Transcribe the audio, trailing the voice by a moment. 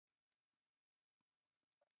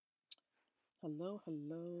Hello,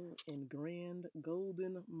 hello, and grand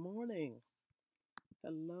golden morning.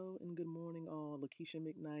 Hello and good morning, all. Lakeisha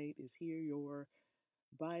McKnight is here, your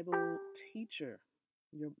Bible teacher,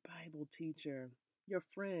 your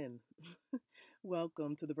friend.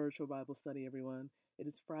 Welcome to the virtual Bible study, everyone. It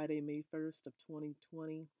is Friday, May 1st of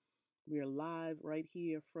 2020. We are live right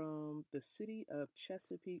here from the city of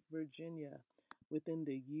Chesapeake, Virginia, within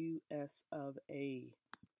the U.S. of A.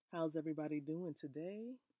 How's everybody doing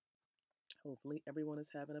today? Hopefully, everyone is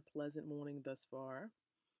having a pleasant morning thus far.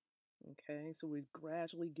 Okay, so we're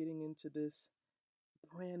gradually getting into this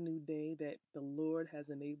brand new day that the Lord has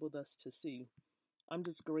enabled us to see. I'm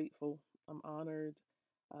just grateful. I'm honored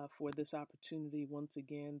for this opportunity once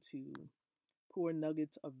again to pour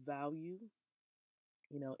nuggets of value,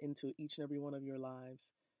 into each and every one of your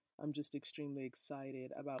lives. I'm just extremely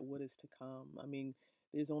excited about what is to come. I mean,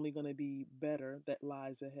 there's only going to be better that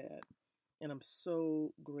lies ahead. And I'm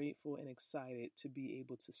so grateful and excited to be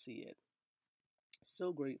able to see it.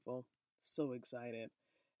 So grateful, so excited.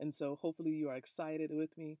 And so hopefully you are excited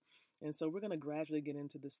with me. And so we're going to gradually get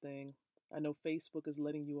into this thing. I know Facebook is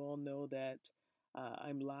letting you all know that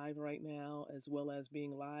I'm live right now, as well as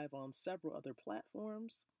being live on several other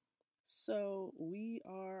platforms. So we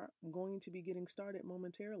are going to be getting started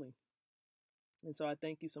momentarily. And so I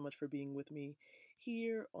thank you so much for being with me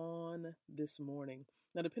here on this morning.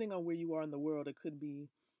 Now, depending on where you are in the world, it could be,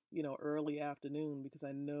 early afternoon because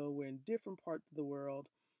I know we're in different parts of the world.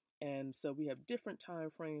 And so we have different time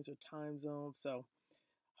frames or time zones. So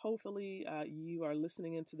hopefully you are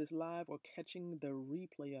listening into this live or catching the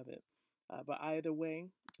replay of it. But either way,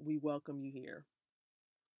 we welcome you here.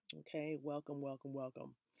 Okay, welcome, welcome,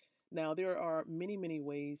 welcome. Now, there are many, many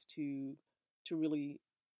ways to really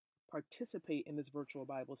participate in this virtual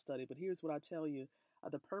Bible study. But here's what I tell you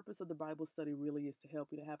the purpose of the Bible study really is to help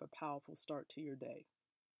you to have a powerful start to your day,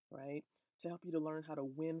 right? To help you to learn how to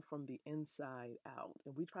win from the inside out.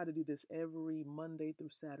 And we try to do this every Monday through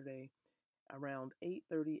Saturday around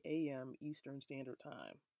 8:30 a.m. Eastern Standard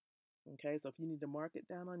Time. Okay, so if you need to mark it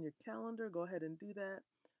down on your calendar, go ahead and do that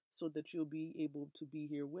so that you'll be able to be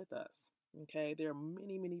here with us. Okay, there are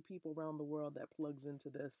many, many people around the world that plugs into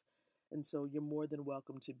this, and so you're more than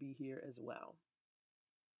welcome to be here as well.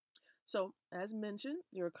 So, as mentioned,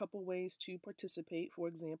 there are a couple ways to participate. For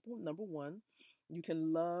example, number one, you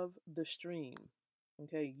can love the stream.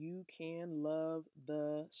 Okay, you can love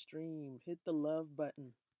the stream. Hit the love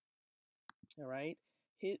button. All right,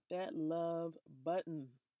 hit that love button.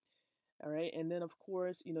 All right. And then, of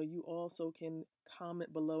course, you also can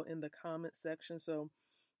comment below in the comment section. So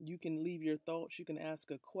you can leave your thoughts. You can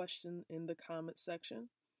ask a question in the comment section.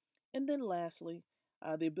 And then, lastly,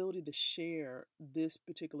 the ability to share this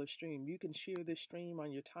particular stream. You can share this stream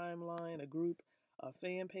on your timeline, a group, a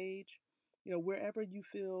fan page. Wherever you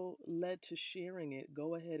feel led to sharing it,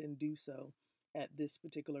 go ahead and do so at this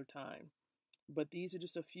particular time. But these are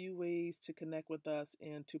just a few ways to connect with us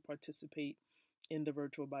and to participate in the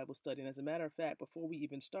virtual Bible study. And as a matter of fact, before we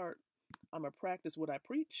even start, I'm going to practice what I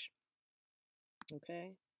preach.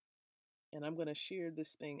 Okay. And I'm going to share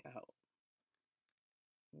this thing out.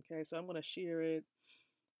 Okay. So I'm going to share it.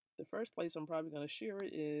 The first place I'm probably going to share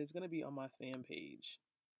it is going to be on my fan page.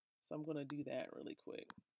 So I'm going to do that really quick.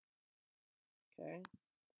 Okay.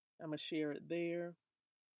 I'm going to share it there.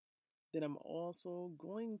 Then I'm also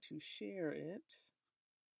going to share it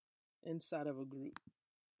inside of a group.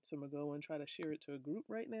 So I'm going to go and try to share it to a group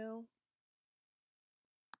right now.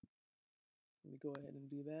 Let me go ahead and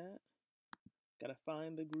do that. Got to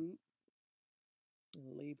find the group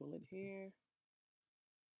and label it here.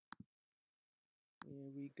 Here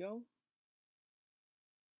we go.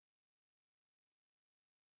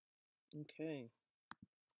 Okay.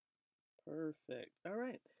 Perfect. All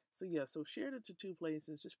right. So shared it to two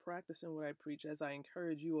places, just practicing what I preach as I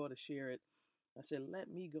encourage you all to share it. I said, let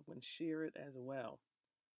me go and share it as well.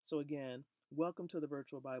 So again, welcome to the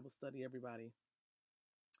virtual Bible study, everybody.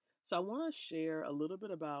 So I want to share a little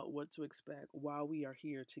bit about what to expect while we are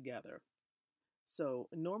here together. So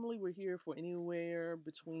normally we're here for anywhere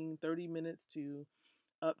between 30 minutes to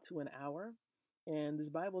up to an hour. And this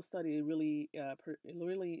Bible study really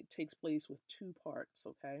takes place with two parts,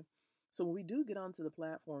 okay? So when we do get onto the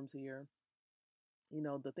platforms here,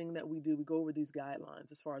 the thing that we do, we go over these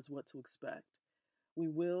guidelines as far as what to expect. We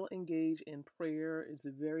will engage in prayer. It's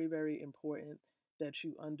very, very important that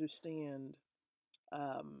you understand,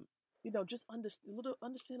 just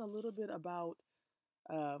understand a little bit about,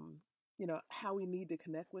 um, how we need to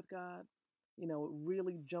connect with God.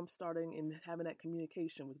 Really jump starting and having that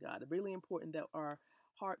communication with God. It's really important that our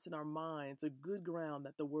hearts and our minds are good ground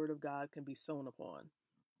that the Word of God can be sown upon.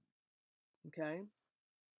 Okay?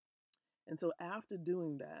 And so after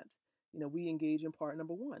doing that, we engage in part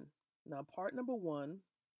number one. Now, part number one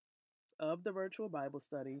of the virtual Bible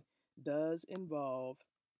study does involve,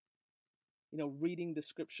 reading the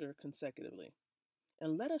scripture consecutively.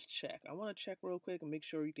 And let us check. I want to check real quick and make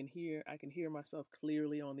sure I can hear myself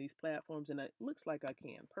clearly on these platforms. And it looks like I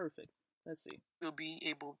can. Perfect. Let's see. You'll be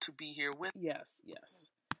able to be here with. Yes.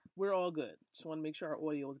 We're all good. Just want to make sure our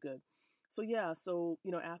audio is good. So,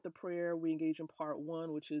 after prayer, we engage in part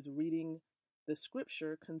one, which is reading the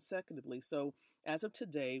scripture consecutively. So, as of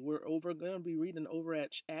today, we're going to be reading over at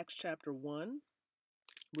Acts chapter 1.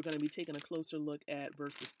 We're going to be taking a closer look at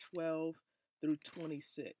verses 12 through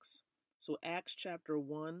 26. So Acts chapter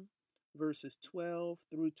 1, verses 12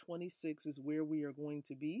 through 26 is where we are going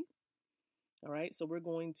to be. All right, so we're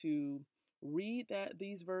going to read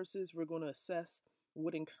these verses. We're going to assess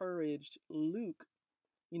what encouraged Luke,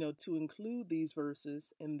 to include these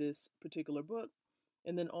verses in this particular book,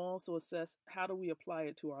 and then also assess how do we apply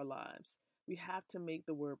it to our lives. We have to make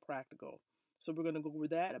the word practical. So we're going to go over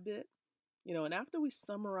that a bit. And after we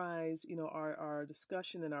summarize, our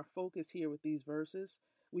discussion and our focus here with these verses,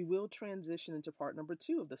 we will transition into part number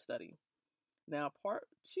two of the study. Now, part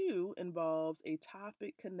two involves a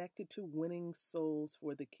topic connected to winning souls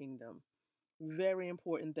for the kingdom. Very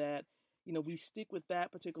important that, we stick with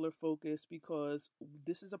that particular focus because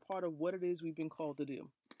this is a part of what it is we've been called to do.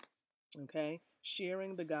 Okay?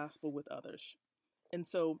 Sharing the gospel with others. And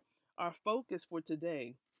so our focus for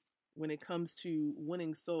today, when it comes to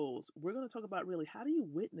winning souls, we're going to talk about really how do you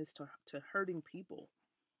witness to hurting people?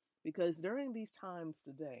 Because during these times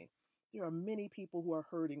today, there are many people who are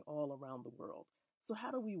hurting all around the world. So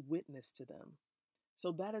how do we witness to them?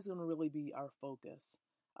 So that is going to really be our focus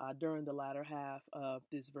during the latter half of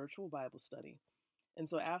this virtual Bible study. And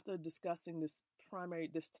so after discussing this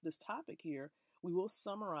topic here, we will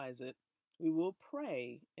summarize it. We will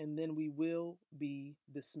pray, and then we will be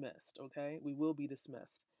dismissed. Okay, we will be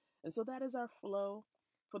dismissed. And so that is our flow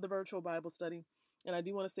for the virtual Bible study. And I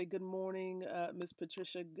do want to say good morning, Miss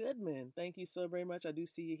Patricia Goodman. Thank you so very much. I do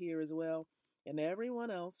see you here as well. And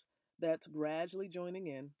everyone else that's gradually joining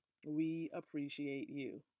in, we appreciate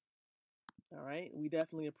you. All right. We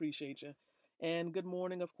definitely appreciate you. And good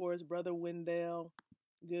morning, of course, Brother Wendell.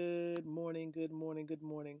 Good morning.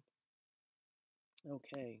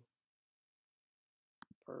 Okay.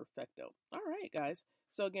 Perfecto. All right, guys.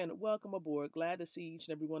 So again, welcome aboard. Glad to see each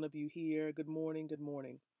and every one of you here. Good morning.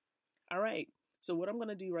 All right. So what I'm going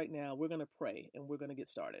to do right now, we're going to pray and we're going to get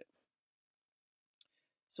started.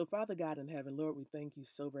 So Father God in heaven, Lord, we thank you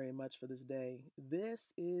so very much for this day. This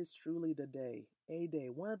is truly the day,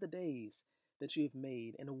 one of the days that you have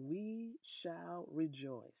made, and we shall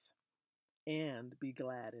rejoice and be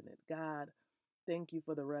glad in it. God, thank you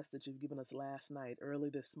for the rest that you've given us last night, early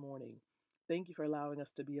this morning. Thank you for allowing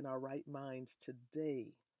us to be in our right minds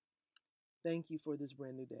today. Thank you for this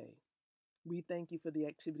brand new day. We thank you for the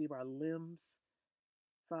activity of our limbs.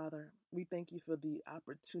 Father, we thank you for the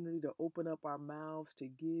opportunity to open up our mouths to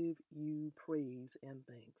give you praise and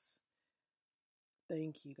thanks.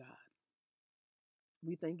 Thank you, God.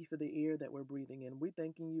 We thank you for the air that we're breathing in. We're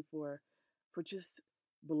thanking you for just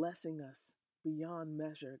blessing us beyond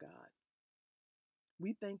measure, God.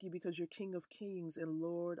 We thank you because you're King of Kings and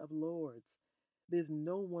Lord of Lords. There's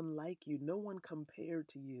no one like you, no one compared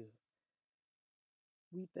to you.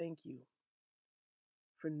 We thank you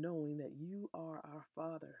for knowing that you are our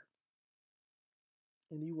Father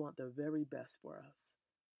and you want the very best for us.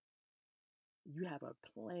 You have a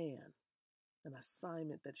plan, an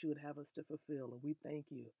assignment that you would have us to fulfill, and we thank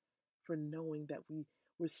you for knowing that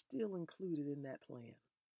we're still included in that plan.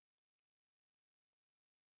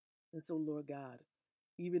 And so, Lord God,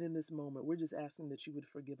 even in this moment, we're just asking that you would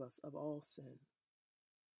forgive us of all sin,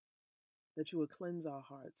 that you would cleanse our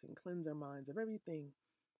hearts and cleanse our minds of everything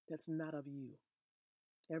that's not of you,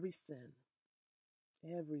 every sin.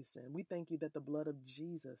 We thank you that the blood of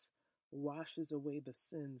Jesus washes away the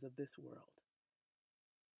sins of this world.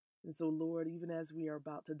 And so, Lord, even as we are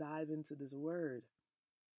about to dive into this word,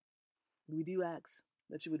 we do ask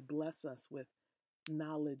that you would bless us with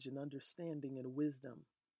knowledge and understanding and wisdom.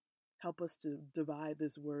 Help us to divide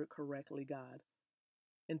this word correctly, God,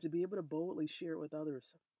 and to be able to boldly share it with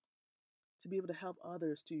others, to be able to help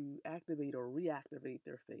others to activate or reactivate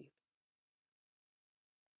their faith.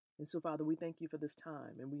 And so, Father, we thank you for this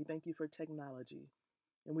time, and we thank you for technology,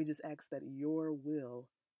 and we just ask that your will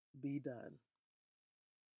be done.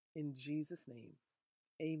 In Jesus' name,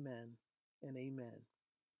 amen and amen.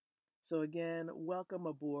 So again, welcome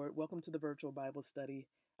aboard. Welcome to the virtual Bible study.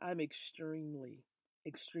 I'm extremely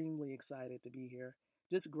excited to be here.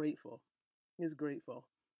 Just grateful. Just grateful.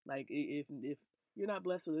 Like if you're not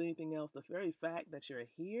blessed with anything else, the very fact that you're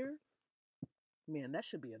here, man, that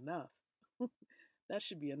should be enough. That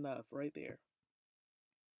should be enough right there.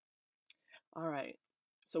 All right.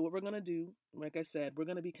 So, what we're going to do, like I said, we're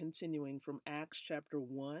going to be continuing from Acts chapter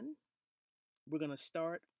 1. We're going to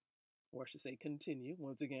start, or I should say, continue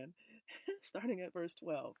once again, starting at verse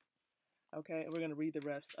 12. Okay. And we're going to read the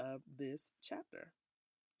rest of this chapter.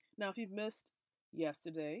 Now, if you've missed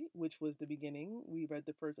yesterday, which was the beginning, we read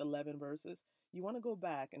the first 11 verses. You want to go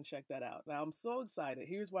back and check that out. Now, I'm so excited.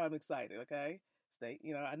 Here's why I'm excited, okay?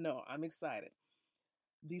 I know I'm excited.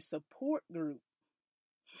 The support group,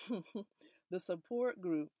 the support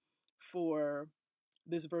group for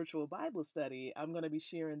this virtual Bible study, I'm going to be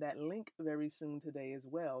sharing that link very soon today as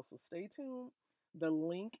well. So stay tuned. The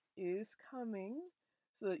link is coming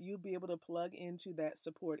so that you'll be able to plug into that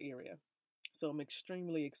support area. So I'm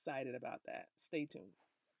extremely excited about that. Stay tuned.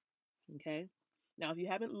 Okay. Now, if you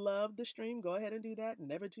haven't loved the stream, go ahead and do that.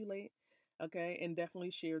 Never too late. Okay. And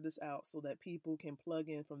definitely share this out so that people can plug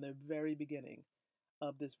in from the very beginning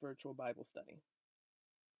of this virtual Bible study.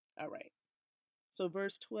 All right. So,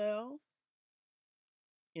 verse 12,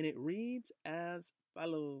 and it reads as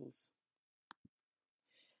follows.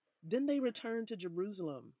 Then they returned to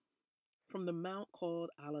Jerusalem from the mount called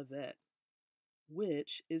Olivet,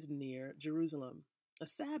 which is near Jerusalem, a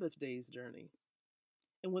Sabbath day's journey.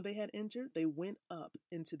 And when they had entered, they went up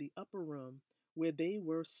into the upper room where they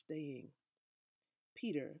were staying.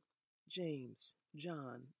 Peter, James,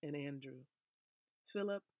 John, and Andrew,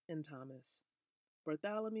 Philip and Thomas,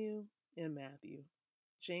 Bartholomew and Matthew,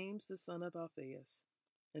 James the son of Alphaeus,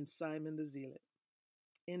 and Simon the Zealot,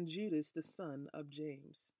 and Judas the son of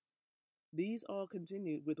James. These all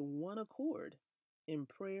continued with one accord in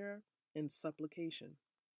prayer and supplication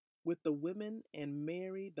with the women and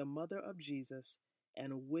Mary, the mother of Jesus,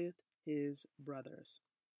 and with his brothers.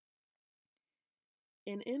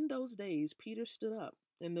 And in those days Peter stood up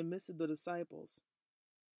in the midst of the disciples.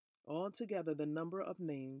 Altogether the number of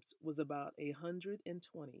names was about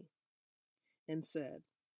 120, and said,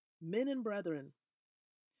 Men and brethren,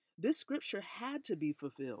 this scripture had to be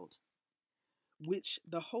fulfilled, which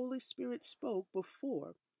the Holy Spirit spoke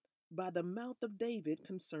before by the mouth of David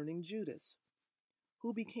concerning Judas,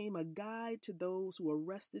 who became a guide to those who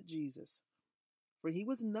arrested Jesus. For he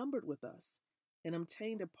was numbered with us and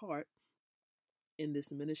obtained a part in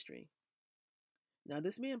this ministry. Now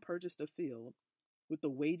this man purchased a field with the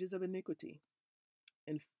wages of iniquity,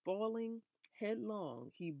 and falling headlong,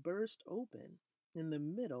 he burst open in the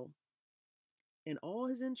middle, and all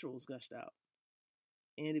his entrails gushed out.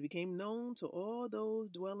 And it became known to all those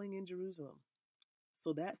dwelling in Jerusalem.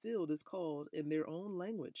 So that field is called in their own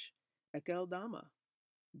language Akeldama,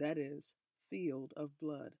 that is, field of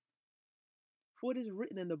blood. For it is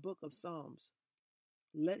written in the book of Psalms,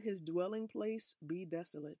 Let his dwelling place be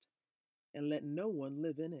desolate, and let no one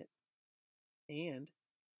live in it, and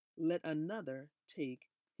let another take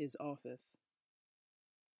his office.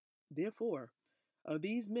 Therefore, of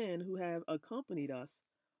these men who have accompanied us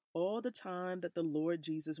all the time that the Lord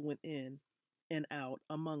Jesus went in and out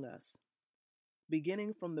among us,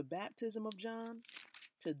 beginning from the baptism of John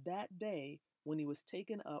to that day when he was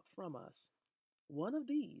taken up from us, one of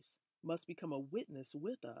these must become a witness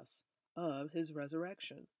with us of his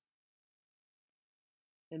resurrection.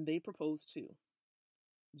 And they proposed two: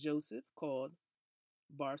 Joseph, called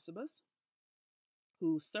Barsabas,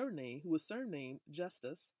 who was surnamed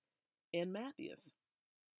Justus, and Matthias.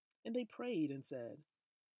 And they prayed and said,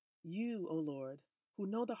 You, O Lord, who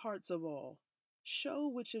know the hearts of all, show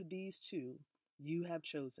which of these two you have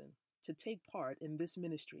chosen to take part in this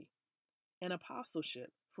ministry and apostleship,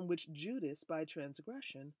 from which Judas by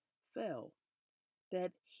transgression fell,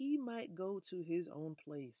 that he might go to his own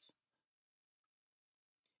place.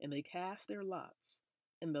 And they cast their lots,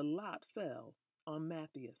 and the lot fell on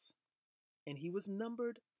Matthias, and he was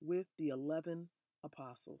numbered with the 11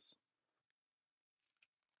 apostles.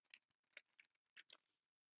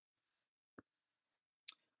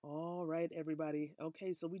 All right, everybody.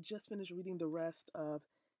 Okay, so we just finished reading the rest of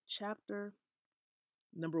chapter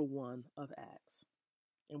number 1 of Acts,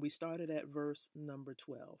 and we started at verse number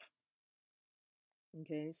 12.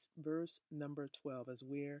 Okay, verse number 12 is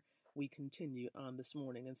where we continue on this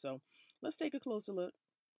morning. And so let's take a closer look.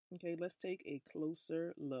 Okay, let's take a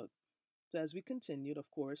closer look. So as we continued, of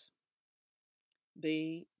course,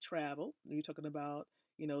 they traveled. You're talking about,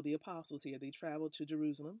 the apostles here. They traveled to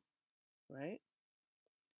Jerusalem, right?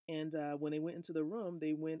 And when they went into the room,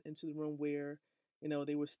 they went into the room where,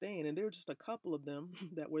 they were staying. And there were just a couple of them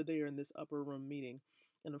that were there in this upper room meeting.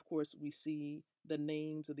 And of course, we see the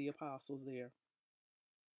names of the apostles there.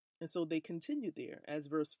 And so they continued there, as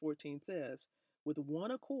verse 14 says, with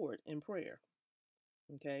one accord in prayer.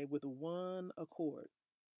 Okay, with one accord,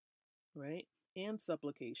 right? And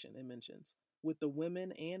supplication, it mentions, with the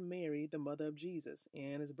women and Mary, the mother of Jesus,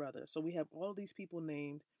 and his brother. So we have all these people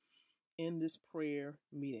named in this prayer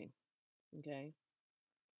meeting. Okay,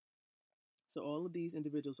 so all of these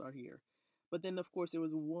individuals are here. But then, of course, there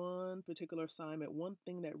was one particular assignment, one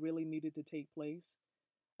thing that really needed to take place,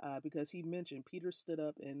 because he mentioned Peter stood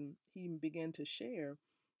up and he began to share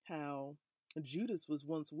how Judas was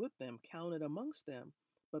once with them, counted amongst them.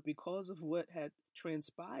 But because of what had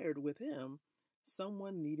transpired with him,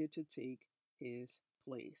 someone needed to take his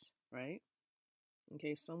place, right?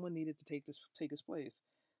 Okay, someone needed to take his place.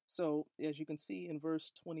 So, as you can see in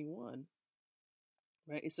verse 21,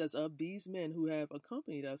 right, it says, of these men who have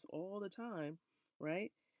accompanied us all the time,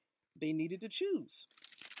 right, they needed to choose.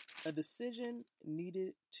 A decision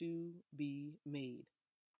needed to be made.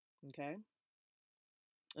 Okay?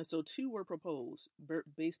 And so two were proposed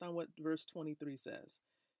based on what verse 23 says.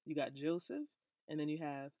 You got Joseph, and then you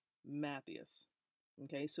have Matthias.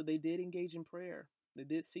 Okay? So they did engage in prayer. They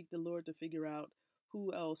did seek the Lord to figure out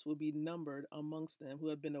who else would be numbered amongst them who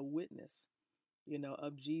have been a witness,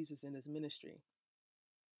 of Jesus in his ministry.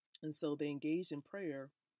 And so they engaged in prayer,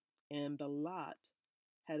 and the lot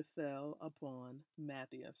had fell upon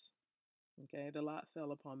Matthias. Okay? The lot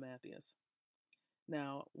fell upon Matthias.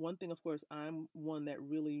 Now, one thing, of course, I'm one that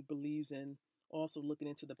really believes in also looking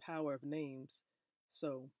into the power of names.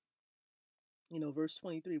 So, verse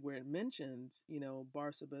 23, where it mentions,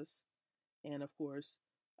 Barsabas and, of course,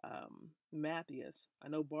 Matthias. I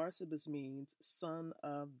know Barsabas means son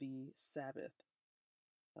of the Sabbath.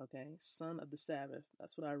 Okay, son of the Sabbath.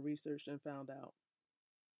 That's what I researched and found out.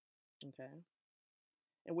 Okay.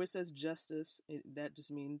 And where it says justice, that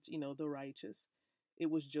just means, the righteous. It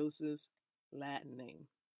was Joseph's Latin name.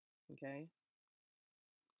 Okay.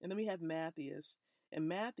 And then we have Matthias. And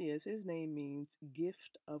Matthias, his name means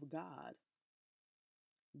gift of God.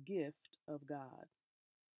 Gift of God.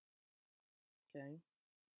 Okay.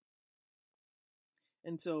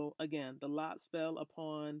 And so, again, the lots fell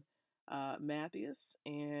upon Matthias,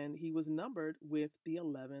 and he was numbered with the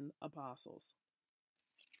 11 apostles.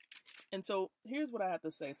 And so here's what I have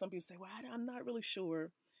to say. Some people say, well, I'm not really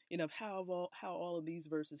sure, how all of these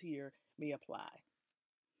verses here may apply.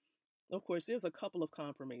 Of course, there's a couple of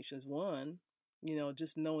confirmations. One,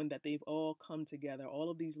 just knowing that they've all come together, all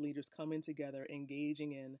of these leaders coming together,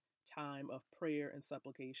 engaging in time of prayer and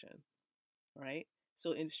supplication, right?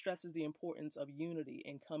 So it stresses the importance of unity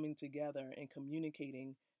and coming together and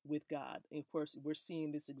communicating with God. And of course, we're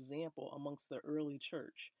seeing this example amongst the early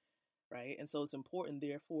church, right? And so it's important,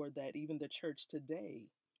 therefore, that even the church today,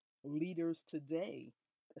 leaders today,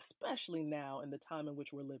 especially now in the time in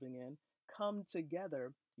which we're living in, come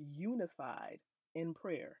together unified in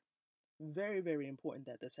prayer. Very, very important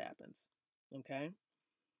that this happens. Okay.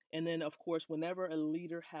 And then, of course, whenever a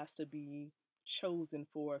leader has to be chosen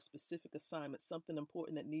for a specific assignment, something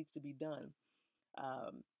important that needs to be done,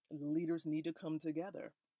 leaders need to come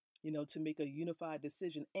together, to make a unified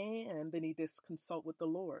decision, and they need to consult with the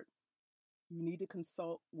Lord. You need to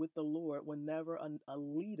consult with the Lord whenever a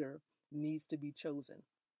leader needs to be chosen.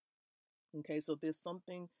 Okay, so if there's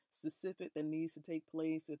something specific that needs to take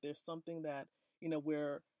place, if there's something that,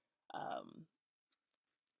 where,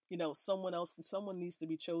 someone needs to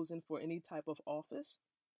be chosen for any type of office,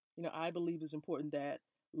 I believe it's important that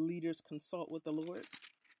leaders consult with the Lord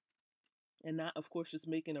and not, of course, just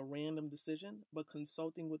making a random decision, but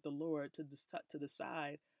consulting with the Lord to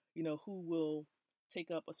decide, who will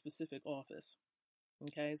take up a specific office.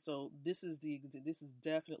 Okay, so this is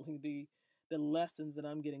definitely the lessons that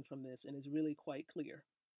I'm getting from this, and it's really quite clear.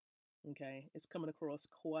 Okay, it's coming across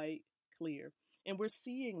quite clear, and we're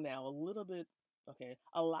seeing now a lot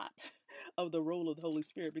of the role of the Holy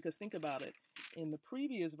Spirit, because think about it. In the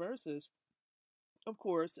previous verses, of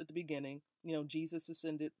course, at the beginning, Jesus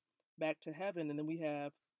ascended back to heaven, and then we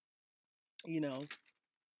have,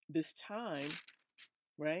 this time,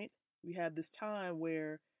 right? We have this time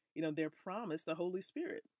where, they're promised the Holy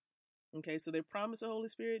Spirit. Okay, so they're promised the Holy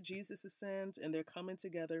Spirit, Jesus ascends, and they're coming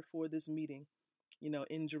together for this meeting,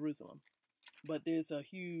 in Jerusalem. But there's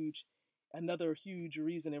another huge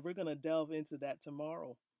reason, and we're going to delve into that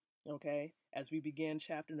tomorrow, okay, as we begin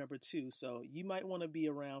chapter number 2. So you might want to be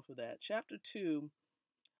around for that. Chapter 2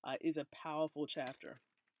 is a powerful chapter,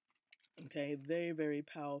 okay, very, very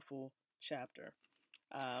powerful chapter.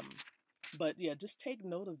 But yeah, just take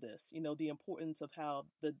note of this, the importance of how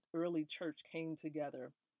the early church came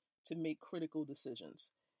together to make critical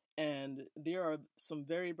decisions. And there are some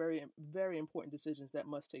very, very, very important decisions that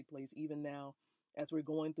must take place even now as we're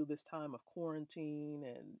going through this time of quarantine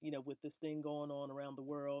and, with this thing going on around the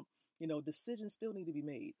world, decisions still need to be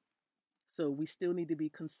made. So we still need to be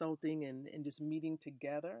consulting and just meeting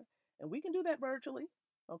together. And we can do that virtually.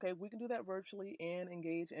 Okay, we can do that virtually and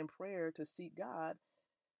engage in prayer to seek God.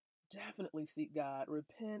 Definitely seek God,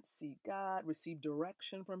 repent, seek God, receive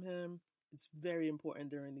direction from Him. It's very important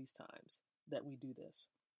during these times that we do this.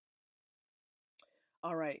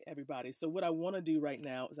 All right, everybody. So, what I want to do right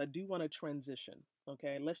now is I do want to transition.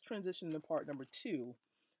 Okay, let's transition to part number 2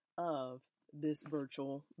 of this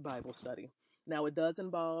virtual Bible study. Now, it does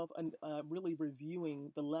involve really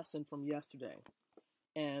reviewing the lesson from yesterday.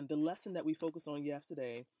 And the lesson that we focused on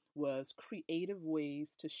yesterday was creative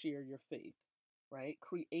ways to share your faith, right?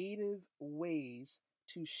 Creative ways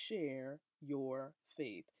to share your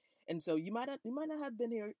faith. And so you might not have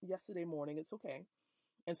been here yesterday morning. It's okay.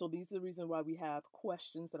 And so these are the reasons why we have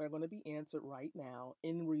questions that are going to be answered right now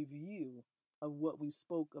in review of what we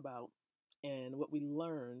spoke about and what we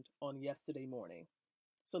learned on yesterday morning.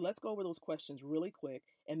 So let's go over those questions really quick.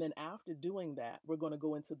 And then after doing that, we're going to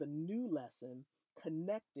go into the new lesson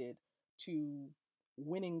connected to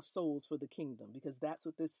winning souls for the kingdom, because that's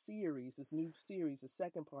what this new series, the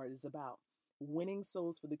second part, is about. Winning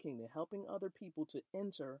souls for the kingdom, helping other people to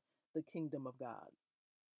enter the kingdom of God.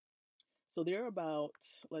 So there are about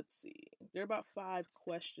 5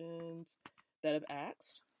 questions that have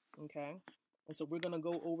asked, okay? And so we're going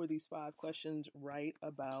to go over these 5 questions right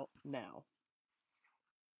about now.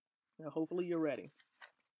 Now, hopefully you're ready,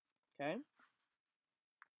 okay?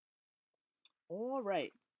 All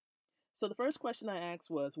right. So the first question I asked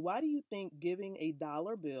was, why do you think giving a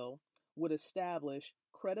dollar bill would establish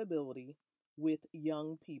credibility with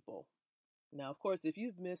young people? Now, of course, if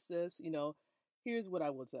you've missed this, here's what I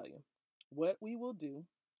will tell you. What we will do,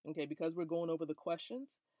 okay, because we're going over the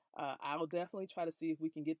questions, I'll definitely try to see if we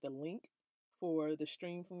can get the link for the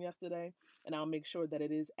stream from yesterday, and I'll make sure that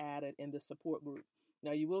it is added in the support group.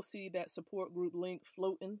 Now, you will see that support group link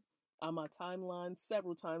floating on my timeline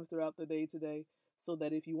several times throughout the day today, so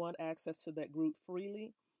that if you want access to that group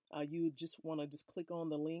freely, you just want to just click on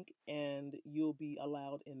the link and you'll be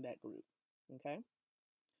allowed in that group, okay?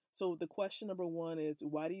 So the question number 1 is,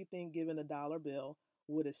 why do you think giving a dollar bill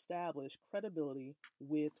would establish credibility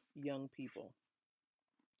with young people?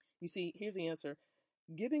 You see, here's the answer.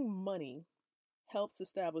 Giving money helps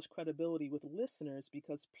establish credibility with listeners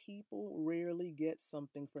because people rarely get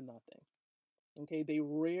something for nothing. Okay, they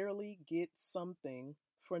rarely get something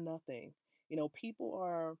for nothing. People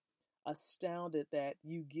are astounded that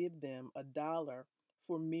you give them a dollar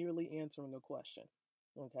for merely answering a question.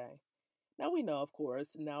 Okay. Now we know, of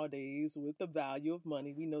course, nowadays with the value of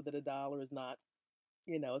money, we know that a dollar is not,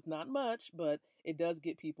 it's not much, but it does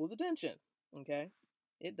get people's attention. Okay,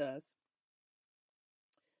 it does.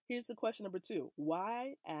 Here's the question number 2.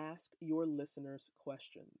 Why ask your listeners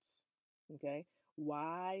questions? Okay,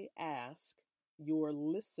 why ask your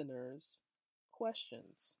listeners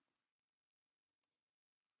questions?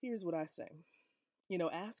 Here's what I say.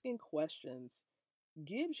 Asking questions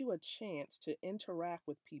gives you a chance to interact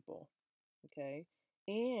with people, okay,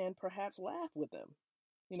 and perhaps laugh with them.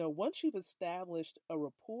 Once you've established a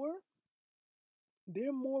rapport,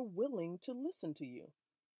 they're more willing to listen to you,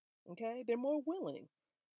 okay? They're more willing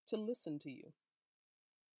to listen to you.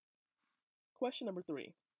 Question number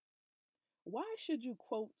 3. Why should you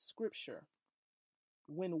quote scripture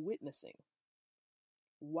when witnessing?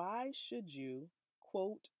 Why should you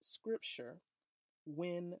quote scripture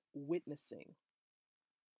when witnessing?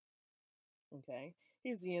 Okay,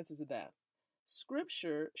 here's the answer to that.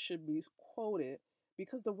 Scripture should be quoted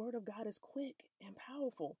because the word of God is quick and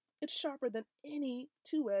powerful. It's sharper than any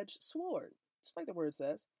two-edged sword, just like the word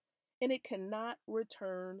says, and it cannot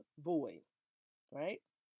return void, right?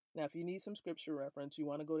 Now, if you need some scripture reference, you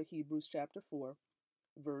want to go to Hebrews chapter 4,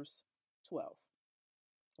 verse 12,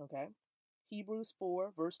 okay? Hebrews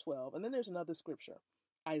 4, verse 12, and then there's another scripture,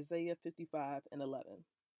 Isaiah 55 and 11.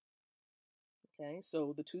 Okay,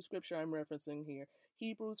 so the 2 scripture I'm referencing here,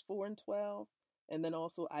 Hebrews 4 and 12, and then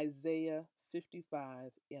also Isaiah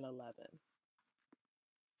 55 and 11.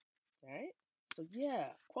 All right, so yeah,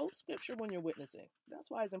 quote scripture when you're witnessing. That's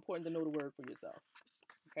why it's important to know the word for yourself.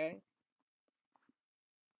 Okay,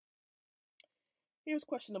 here's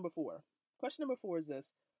question number 4. Question number 4 is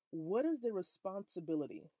this: what is the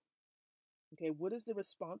responsibility? Okay, what is the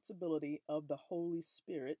responsibility of the Holy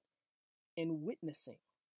Spirit in witnessing?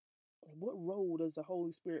 What role does the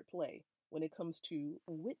Holy Spirit play when it comes to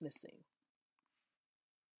witnessing?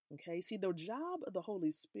 Okay, see, the job of the Holy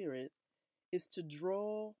Spirit is to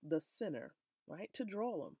draw the sinner, right? To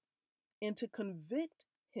draw them and to convict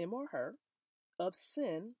him or her of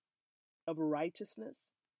sin of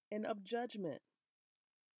righteousness, and of judgment.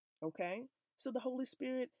 Okay? So the Holy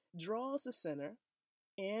Spirit draws the sinner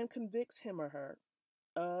and convicts him or her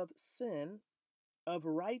of sin, of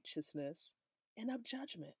righteousness, and of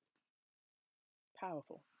judgment.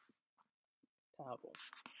 Powerful. Powerful.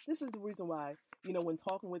 This is the reason why, when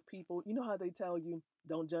talking with people, you know how they tell you,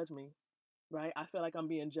 don't judge me, right? I feel like I'm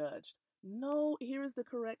being judged. No, here's the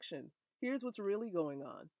correction. Here's what's really going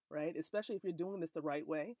on, right? Especially if you're doing this the right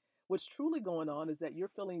way. What's truly going on is that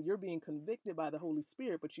you're feeling you're being convicted by the Holy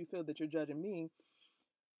Spirit, but you feel that you're judging me,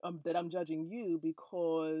 that I'm judging you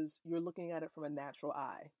because you're looking at it from a natural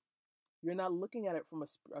eye. You're not looking at it from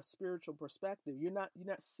a spiritual perspective. You're not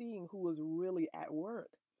seeing who is really at work.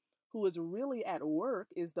 Who is really at work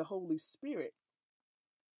is the Holy Spirit.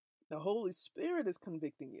 The Holy Spirit is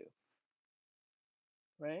convicting you,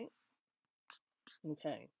 right?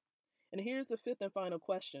 Okay. And here's the fifth and final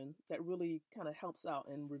question that really kind of helps out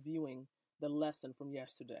in reviewing the lesson from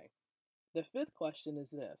yesterday. The fifth question is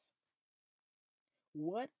this: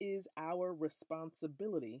 what is our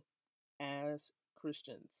responsibility as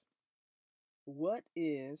Christians? What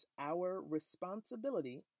is our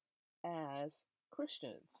responsibility as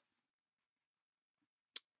Christians?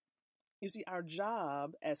 You see, our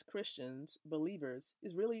job as Christians, believers,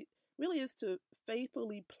 is really is to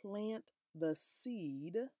faithfully plant the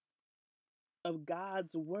seed of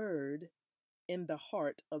God's word in the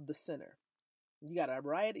heart of the sinner. You got to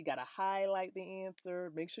write, you got to highlight the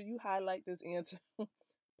answer. Make sure you highlight this answer.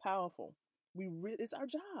 Powerful. It's our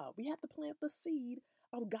job. We have to plant the seed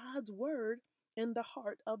of God's word in the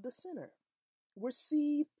heart of the sinner. We're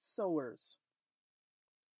seed sowers.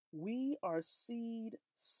 We are seed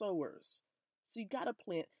sowers. So you got to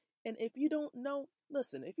plant. And if you don't know,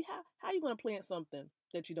 listen, if you have, how are you going to plant something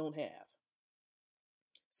that you don't have?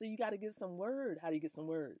 So you got to get some word. How do you get some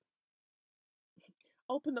word?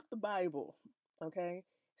 Open up the Bible, okay?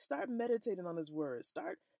 Start meditating on his word.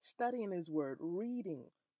 Start studying his word, reading.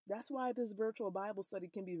 That's why this virtual Bible study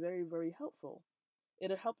can be very, very helpful.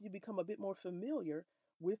 It'll help you become a bit more familiar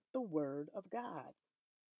with the word of God.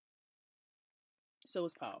 So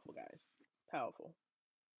it's powerful, guys. Powerful.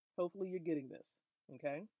 Hopefully you're getting this,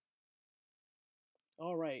 okay?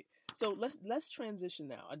 All right. So let's transition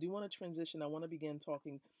now. I do want to transition. I want to begin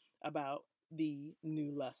talking about the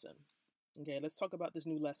new lesson. Okay, let's talk about this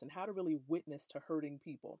new lesson, how to really witness to hurting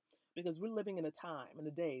people. Because we're living in a time, in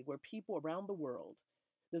a day where people around the world,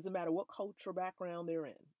 doesn't matter what culture background they're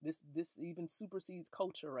in, this even supersedes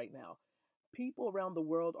culture right now. People around the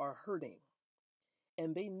world are hurting,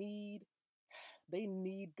 and they need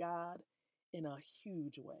God in a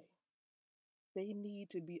huge way. They need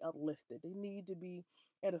to be uplifted. They need to be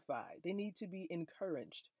edified. They need to be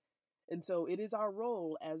encouraged. And so it is our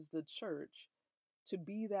role as the church to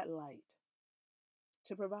be that light,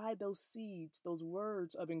 to provide those seeds, those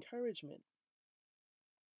words of encouragement.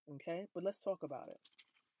 Okay? But let's talk about it.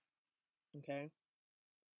 Okay?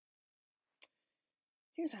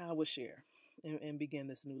 Here's how I would share and begin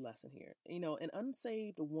this new lesson here. An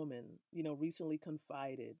unsaved woman, recently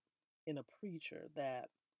confided in a preacher that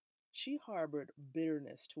she harbored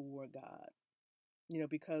bitterness toward God,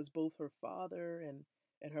 because both her father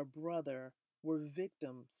and her brother were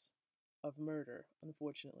victims of murder,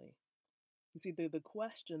 unfortunately. You see, the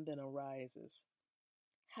question then arises: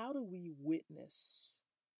 how do we witness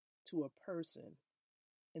to a person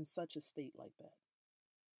in such a state like that?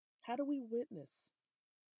 How do we witness?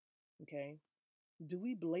 Okay? Do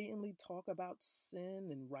we blatantly talk about sin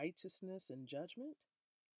and righteousness and judgment?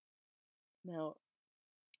 Now,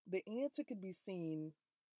 the answer could be seen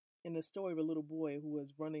in the story of a little boy who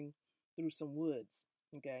was running through some woods.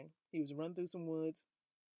 Okay? He was running through some woods,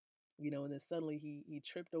 and then suddenly he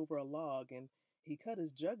tripped over a log and he cut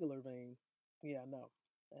his jugular vein. Yeah, I know.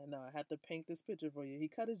 I had to paint this picture for you. He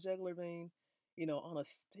cut his jugular vein, on a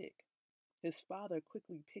stick. His father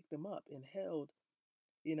quickly picked him up and held,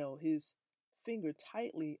 his finger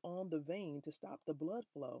tightly on the vein to stop the blood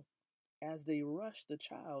flow as they rushed the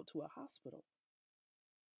child to a hospital.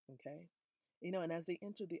 Okay? And as they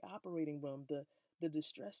entered the operating room, the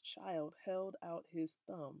distressed child held out his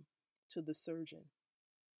thumb to the surgeon.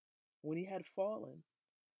 When he had fallen,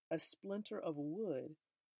 a splinter of wood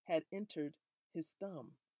had entered his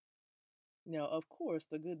thumb. Now, of course,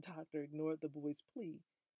 the good doctor ignored the boy's plea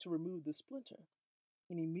to remove the splinter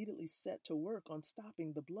and immediately set to work on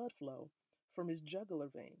stopping the blood flow from his jugular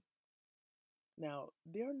vein. Now,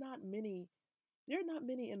 there are not many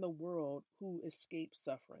in the world who escape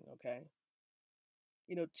suffering, okay?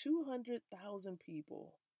 200,000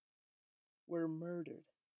 people were murdered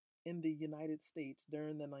in the United States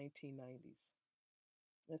during the 1990s.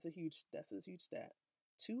 That's a huge stat.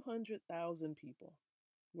 200,000 people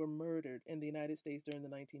were murdered in the United States during the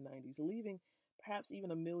 1990s, leaving perhaps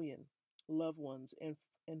even a million loved ones and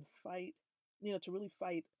fight, to really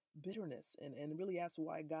fight bitterness and really ask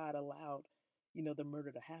why God allowed, the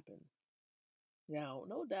murder to happen. Now,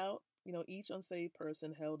 no doubt, each unsaved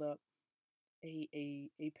person held up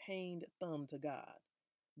a pained thumb to God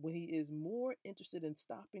when he is more interested in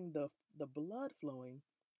stopping the blood flowing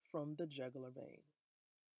from the jugular vein.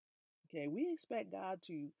 Okay, we expect God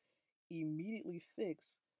to immediately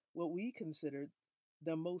fix what we considered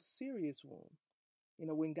the most serious wound.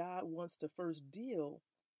 When God wants to first deal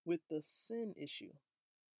with the sin issue,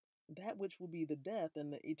 that which will be the death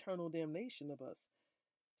and the eternal damnation of us.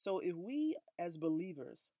 So if we as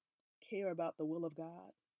believers care about the will of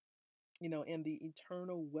God, and the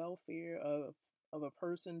eternal welfare of a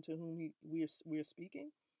person to whom we are speaking,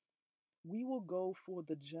 we will go for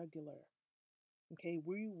the jugular. Okay,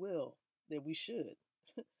 we should,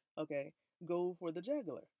 okay, go for the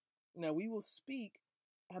jugular. Now we will speak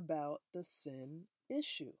about the sin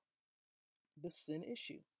issue. The sin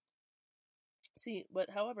issue. See, but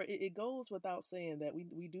however, it goes without saying that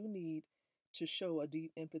we do need to show a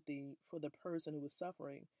deep empathy for the person who is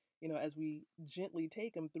suffering, as we gently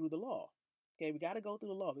take them through the law. Okay, we got to go through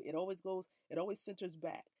the law. It always centers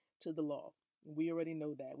back to the law. We already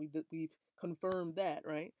know that. We've confirmed that,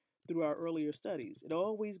 right, through our earlier studies. It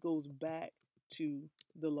always goes back to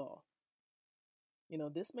the law.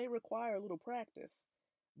 This may require a little practice,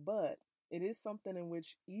 but it is something in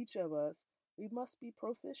which each of us, we must be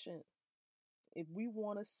proficient. If we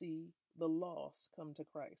want to see the lost come to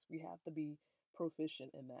Christ, we have to be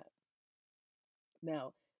proficient in that.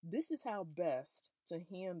 Now, this is how best to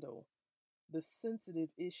handle the sensitive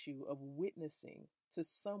issue of witnessing to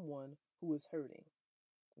someone who is hurting.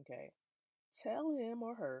 Okay? Tell him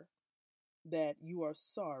or her that you are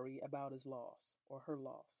sorry about his loss or her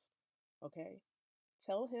loss. Okay?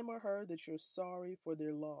 Tell him or her that you're sorry for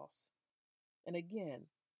their loss. And again,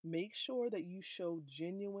 make sure that you show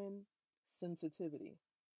genuine sensitivity.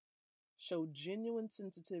 Show genuine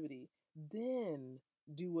sensitivity. Then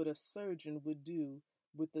do what a surgeon would do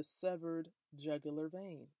with the severed jugular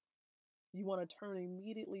vein. You want to turn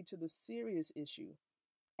immediately to the serious issue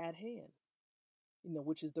at hand,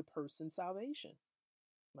 which is the person's salvation,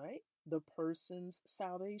 right? The person's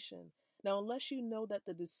salvation. Now, unless you know that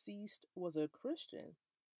the deceased was a Christian,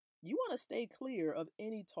 you want to stay clear of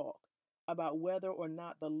any talk about whether or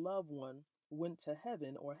not the loved one went to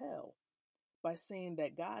heaven or hell by saying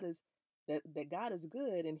that God is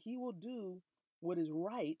good and he will do what is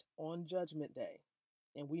right on judgment day.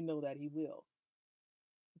 And we know that he will.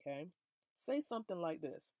 Okay? Say something like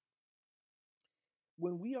this.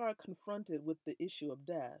 When we are confronted with the issue of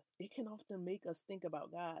death, it can often make us think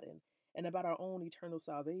about God and about our own eternal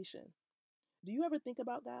salvation. Do you ever think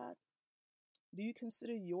about God? Do you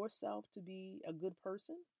consider yourself to be a good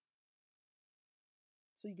person?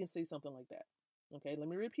 So you can say something like that. Okay, let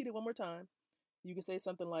me repeat it one more time. You can say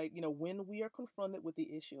something like, when we are confronted with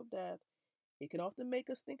the issue of death, it can often make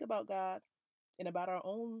us think about God and about our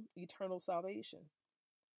own eternal salvation.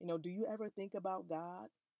 Do you ever think about God?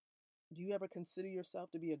 Do you ever consider yourself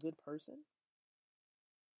to be a good person?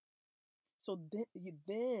 So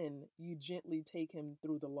then you gently take him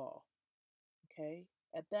through the law. Okay?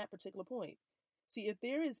 At that particular point. See, if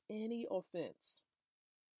there is any offense,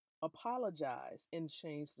 apologize and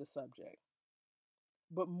change the subject.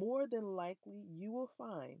 But more than likely, you will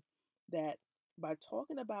find that by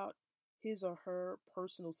talking about his or her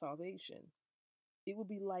personal salvation, it will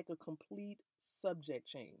be like a complete subject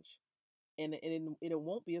change. And it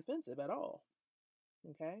won't be offensive at all.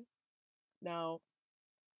 Okay? Now,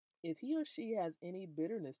 if he or she has any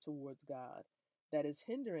bitterness towards God that is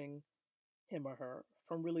hindering him or her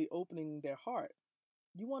from really opening their heart,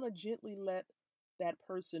 you want to gently let that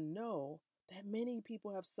person know that many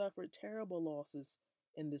people have suffered terrible losses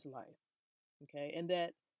in this life. Okay? And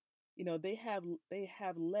that they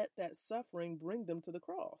have let that suffering bring them to the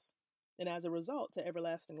cross, and as a result to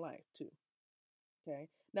everlasting life too. Okay.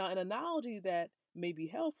 Now, an analogy that may be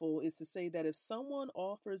helpful is to say that if someone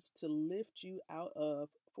offers to lift you out of,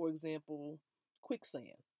 for example, quicksand,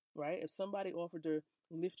 right? If somebody offered to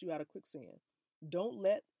lift you out of quicksand, don't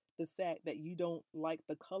let the fact that you don't like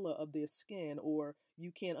the color of their skin or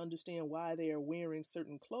you can't understand why they are wearing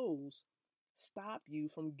certain clothes stop you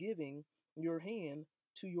from giving your hand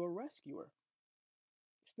to your rescuer.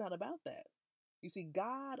 It's not about that. You see,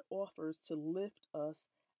 God offers to lift us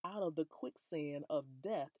out of the quicksand of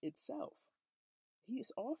death itself. He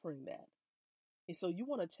is offering that. And so you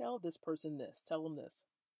want to tell this person this. Tell them this.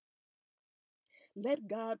 Let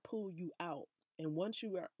God pull you out. And once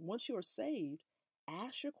you are saved,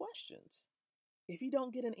 ask your questions. If you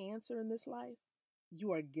don't get an answer in this life,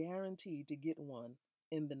 you are guaranteed to get one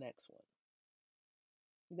in the next one.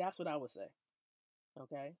 That's what I would say.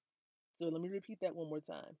 Okay? So let me repeat that one more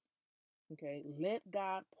time. Okay? Let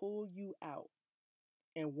God pull you out.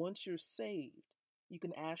 And once you're saved, you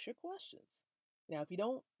can ask your questions. Now, if you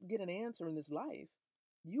don't get an answer in this life,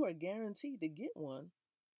 you are guaranteed to get one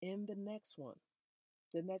in the next one,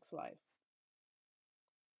 the next life.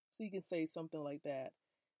 So you can say something like that.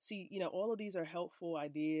 See, all of these are helpful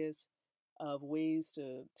ideas of ways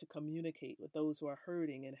to communicate with those who are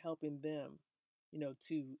hurting and helping them,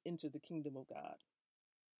 to enter the kingdom of God.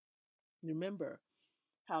 Remember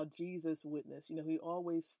how Jesus witnessed, he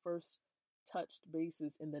always first touched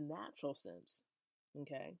bases in the natural sense.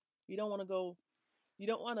 Okay? You don't want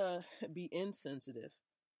to be insensitive.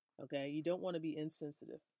 Okay? You don't want to be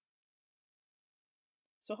insensitive.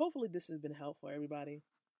 So hopefully this has been helpful, everybody.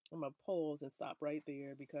 I'm going to pause and stop right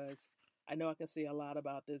there because I know I can say a lot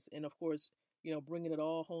about this. And of course, bringing it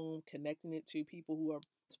all home, connecting it to people who are,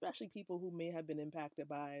 especially people who may have been impacted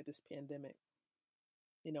by this pandemic.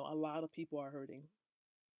 A lot of people are hurting.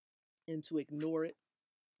 And to ignore it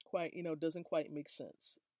doesn't quite make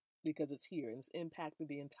sense because it's here and it's impacted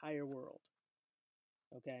the entire world.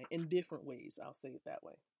 Okay? In different ways, I'll say it that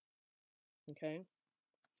way. Okay?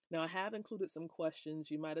 Now, I have included some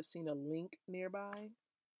questions. You might have seen a link nearby.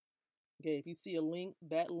 Okay, if you see a link,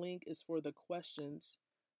 that link is for the questions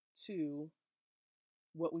to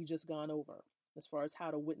what we just gone over as far as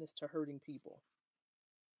how to witness to hurting people.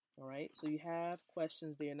 All right, so you have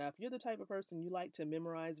questions there. Now, if you're the type of person you like to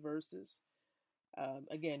memorize verses,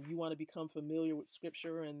 again, you want to become familiar with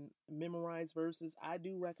scripture and memorize verses, I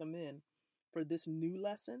do recommend for this new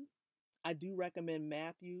lesson, I do recommend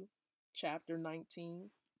Matthew chapter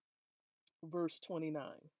 19, verse 29.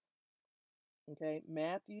 Okay,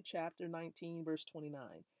 Matthew chapter 19, verse 29.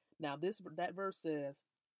 Now, that verse says,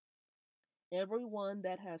 everyone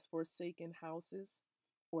that has forsaken houses,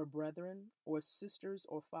 or brethren, or sisters,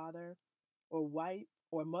 or father, or wife,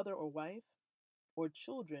 or mother, or wife, or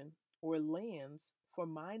children, or lands, for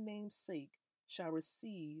my name's sake, shall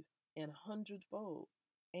receive an hundredfold,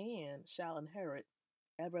 and shall inherit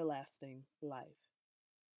everlasting life.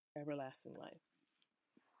 Everlasting life.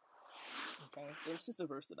 Okay, so it's just a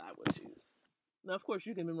verse that I would choose. Now, of course,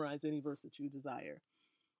 you can memorize any verse that you desire.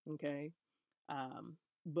 Okay,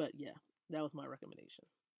 but yeah, that was my recommendation.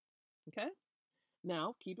 Okay.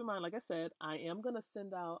 Now, keep in mind, like I said, I'm going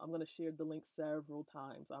to share the link several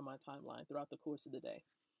times on my timeline throughout the course of the day.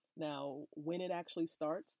 Now, when it actually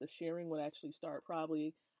starts, the sharing will actually start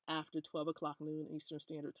probably after 12 o'clock noon Eastern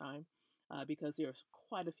Standard Time, because there's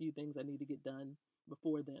quite a few things I need to get done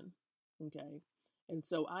before then. Okay. And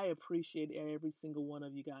so I appreciate every single one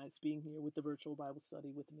of you guys being here with the virtual Bible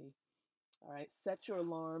study with me. All right. Set your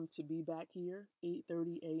alarm to be back here,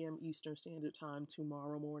 8:30 a.m. Eastern Standard Time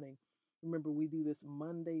tomorrow morning. Remember, we do this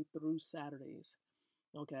Monday through Saturdays.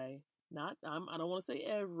 Okay. I don't want to say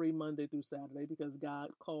every Monday through Saturday because God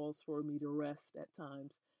calls for me to rest at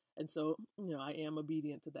times. And so, I am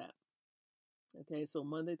obedient to that. Okay. So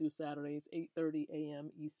Monday through Saturdays, 8:30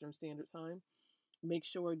 a.m. Eastern Standard Time. Make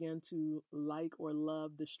sure again to like or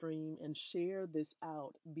love the stream and share this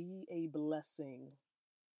out. Be a blessing.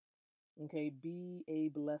 Okay. Be a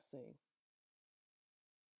blessing.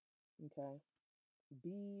 Okay.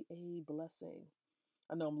 Be a blessing.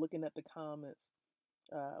 I know I'm looking at the comments.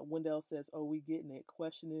 Wendell says, "Oh, we getting it.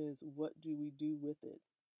 Question is, what do we do with it?"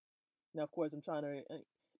 Now, of course, I'm trying to.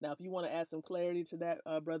 Now, if you want to add some clarity to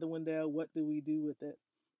that, Brother Wendell, what do we do with it?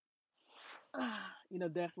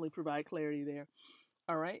 Definitely provide clarity there.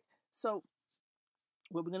 All right. So,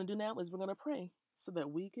 what we're going to do now is we're going to pray so that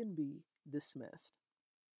we can be dismissed.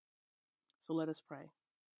 So, let us pray.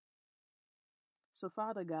 So,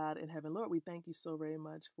 Father God in heaven, Lord, we thank you so very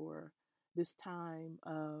much for this time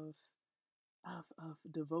of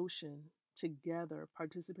devotion together,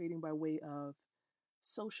 participating by way of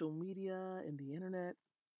social media and the internet.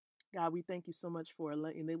 God, we thank you so much for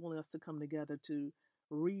enabling us to come together to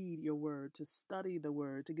read your word, to study the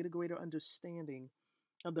word, to get a greater understanding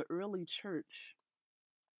of the early church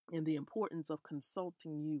and the importance of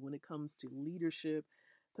consulting you when it comes to leadership,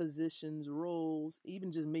 positions, roles,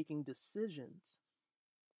 even just making decisions.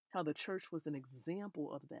 How the church was an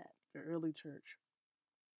example of that, the early church.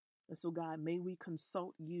 And so, God, may we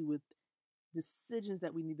consult you with decisions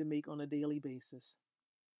that we need to make on a daily basis.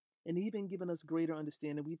 And even giving us greater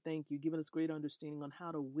understanding, we thank you, giving us greater understanding on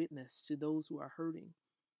how to witness to those who are hurting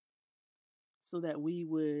so that we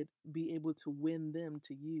would be able to win them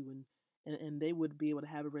to you and they would be able to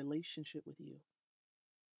have a relationship with you.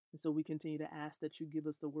 And so we continue to ask that you give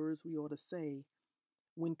us the words we ought to say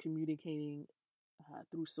when communicating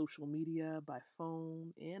through social media, by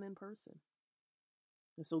phone, and in person.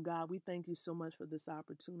 And so, God, we thank you so much for this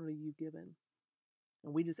opportunity you've given.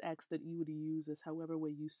 And we just ask that you would use us however way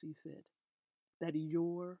you see fit, that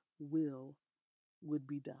your will would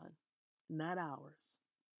be done, not ours,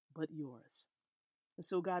 but yours. And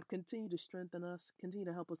so, God, continue to strengthen us, continue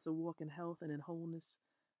to help us to walk in health and in wholeness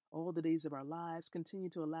all the days of our lives. Continue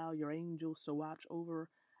to allow your angels to watch over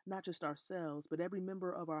not just ourselves, but every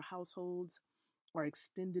member of our households, our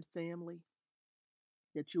extended family,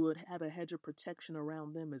 that you would have a hedge of protection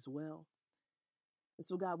around them as well. And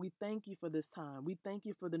so, God, we thank you for this time. We thank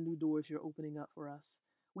you for the new doors you're opening up for us.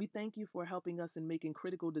 We thank you for helping us in making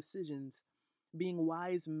critical decisions, being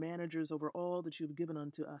wise managers over all that you've given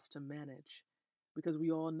unto us to manage, because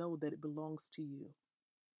we all know that it belongs to you.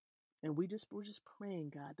 And we're just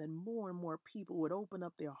praying, God, that more and more people would open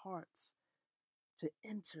up their hearts to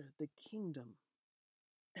enter the kingdom,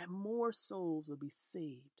 that more souls will be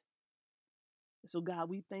saved. So, God,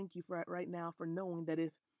 we thank you for right now for knowing that if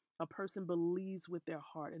a person believes with their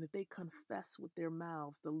heart and if they confess with their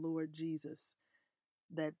mouths the Lord Jesus,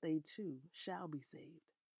 that they too shall be saved.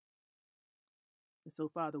 And so,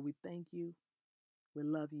 Father, we thank you. We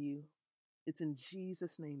love you. It's in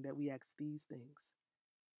Jesus' name that we ask these things.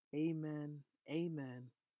 Amen, amen,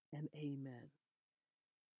 and amen.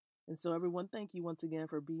 And so, everyone, thank you once again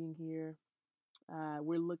for being here.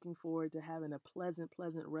 We're looking forward to having a pleasant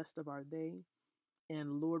rest of our day.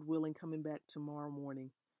 And Lord willing, coming back tomorrow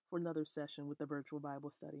morning for another session with the virtual Bible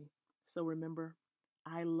study. So remember,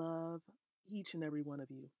 I love each and every one of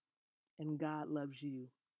you, and God loves you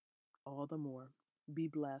all the more. Be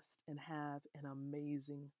blessed and have an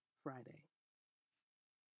amazing Friday.